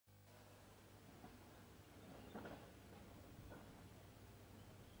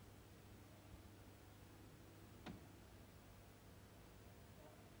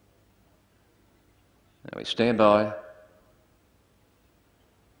Now we stand by.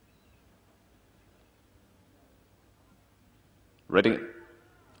 Ready,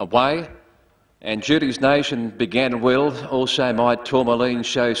 away. And Judy's Nation began well. Also might Tourmaline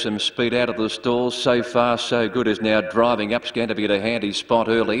show some speed out of the stalls. So far so good is now driving up. It's going to be at a handy spot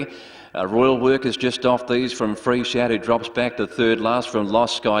early. Royal Work is just off these from Free Shout, who drops back to third last from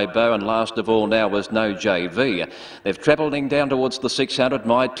Lost Sky Bow, and last of all now was No JV. They've travelling down towards the 600.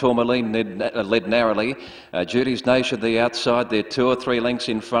 My Tourmaline led narrowly. Judy's Nation the outside. They're 2 or 3 lengths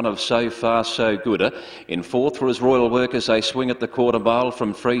in front of So Far So Good. In fourth was Royal Work as they swing at the quarter mile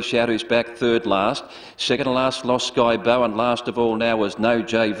from Free Shout, who's back third last. Second to last Lost Sky Bow, and last of all now was No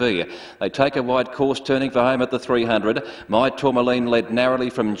JV. They take a wide course turning for home at the 300. My Tourmaline led narrowly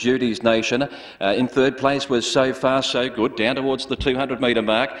from Judy's Nation. In third place was So Far So Good, down towards the 200 metre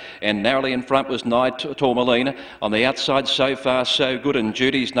mark, and narrowly in front was Tourmaline. On the outside, So Far So Good and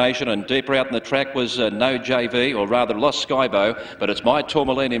Judy's Nation, and deeper out in the track was No JV, or rather Lost Skybow, but it's My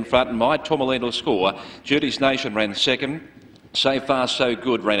Tourmaline in front, and My Tourmaline will score. Judy's Nation ran second. So Far So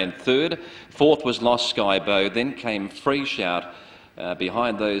Good ran in third. Fourth was Lost Skybow. Then came Free Shout.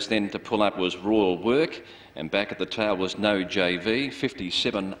 Behind those then to pull up was Royal Work, and back at the tail was No JV.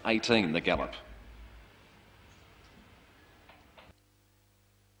 57.18 the gallop.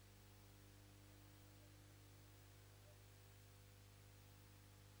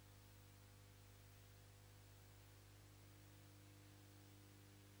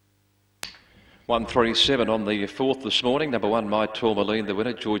 $1.37 on the fourth this morning. Number 1, My Tourmaline, the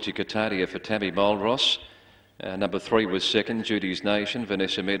winner. Georgie Catadia for Tammy Mulross. Number 3 was second, Judy's Nation,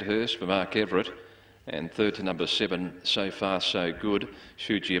 Vanessa Medhurst for Mark Everett. And third to number 7, So Far So Good,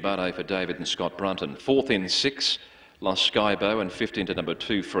 Shuji Abate for David and Scott Brunton. Fourth in 6, Lost Skybow, and 15 to number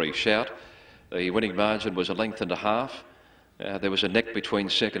 2, Free Shout. The winning margin was 1.5 lengths. There was a neck between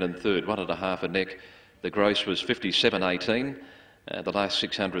second and third, 1.5 a neck. The gross was 57.18. The last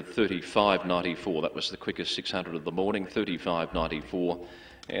 600, 35.94. That was the quickest 600 of the morning, 35.94.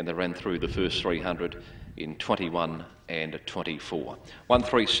 And they ran through the first 300 in 21 and 24.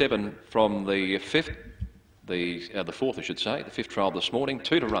 1.37 from the fourth, I should say, the fifth trial this morning.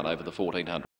 2 to run over the 1400.